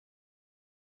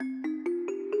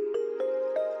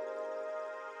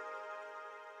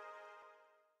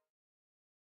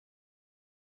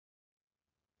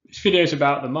This video is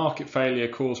about the market failure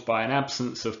caused by an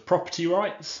absence of property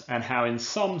rights and how in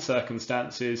some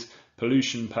circumstances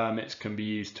pollution permits can be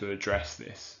used to address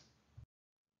this.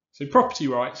 So property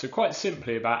rights are quite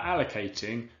simply about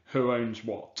allocating who owns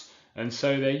what, and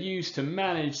so they're used to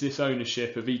manage this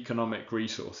ownership of economic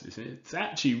resources, and it's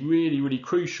actually really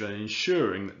crucial in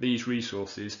ensuring that these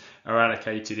resources are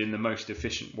allocated in the most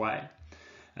efficient way.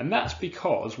 And that's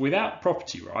because without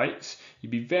property rights,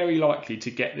 you'd be very likely to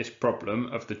get this problem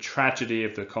of the tragedy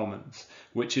of the commons,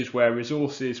 which is where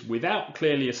resources without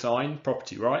clearly assigned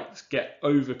property rights get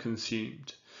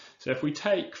overconsumed. So if we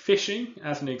take fishing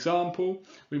as an example,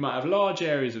 we might have large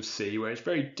areas of sea where it's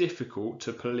very difficult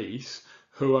to police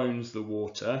who owns the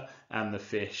water and the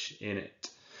fish in it.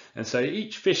 And so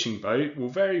each fishing boat will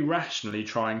very rationally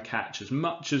try and catch as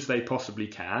much as they possibly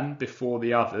can before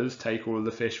the others take all of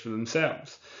the fish for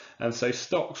themselves. And so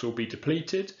stocks will be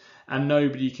depleted and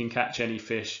nobody can catch any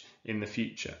fish in the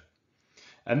future.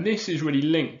 And this is really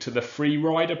linked to the free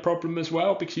rider problem as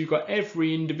well, because you've got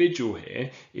every individual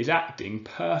here is acting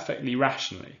perfectly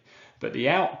rationally, but the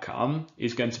outcome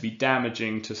is going to be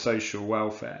damaging to social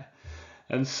welfare.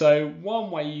 And so one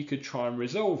way you could try and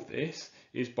resolve this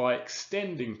is by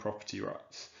extending property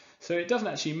rights. So it doesn't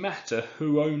actually matter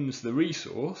who owns the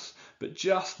resource, but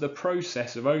just the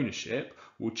process of ownership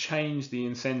will change the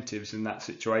incentives in that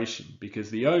situation, because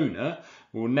the owner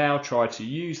will now try to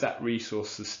use that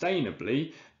resource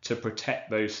sustainably to protect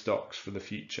those stocks for the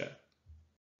future.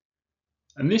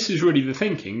 And this is really the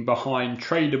thinking behind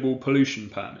tradeable pollution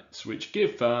permits, which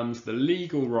give firms the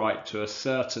legal right to a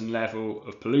certain level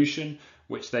of pollution,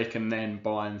 which they can then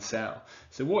buy and sell.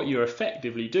 So what you're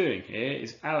effectively doing here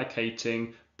is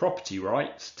allocating property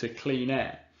rights to clean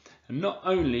air. And not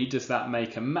only does that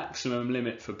make a maximum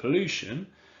limit for pollution,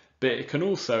 but it can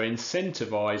also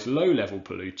incentivize low-level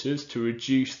polluters to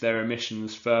reduce their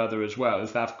emissions further as well,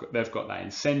 as they've got that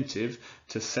incentive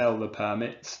to sell the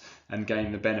permits and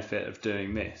gain the benefit of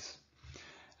doing this.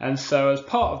 And so as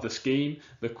part of the scheme,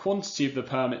 the quantity of the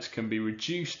permits can be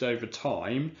reduced over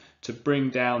time to bring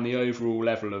down the overall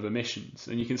level of emissions.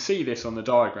 And you can see this on the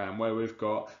diagram where we've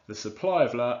got the supply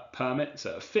of permits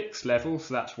at a fixed level,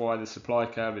 so that's why the supply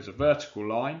curve is a vertical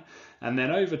line. And then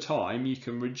over time, you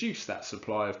can reduce that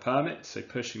supply of permits, so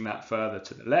pushing that further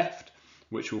to the left,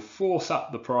 which will force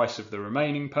up the price of the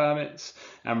remaining permits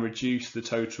and reduce the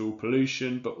total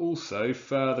pollution, but also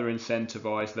further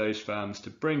incentivize those firms to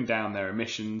bring down their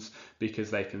emissions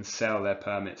because they can sell their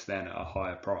permits then at a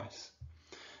higher price.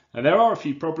 Now, there are a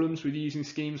few problems with using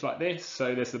schemes like this.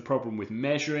 So there's the problem with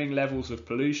measuring levels of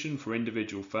pollution for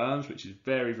individual firms, which is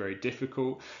very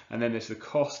difficult. And then there's the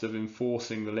cost of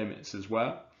enforcing the limits as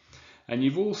well. And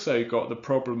you've also got the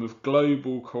problem of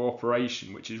global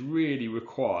cooperation, which is really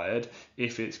required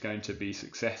if it's going to be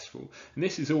successful. And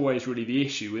this is always really the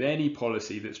issue with any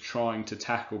policy that's trying to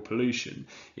tackle pollution,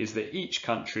 is that each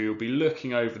country will be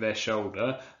looking over their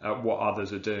shoulder at what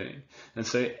others are doing. And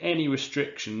so any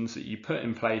restrictions that you put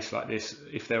in place like this,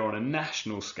 if they're on a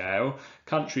national scale,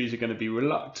 countries are going to be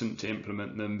reluctant to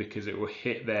implement them because it will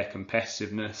hit their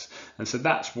competitiveness. And so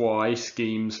that's why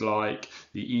schemes like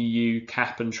the EU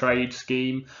cap and trade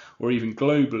scheme or even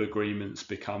global agreements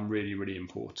become really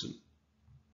important.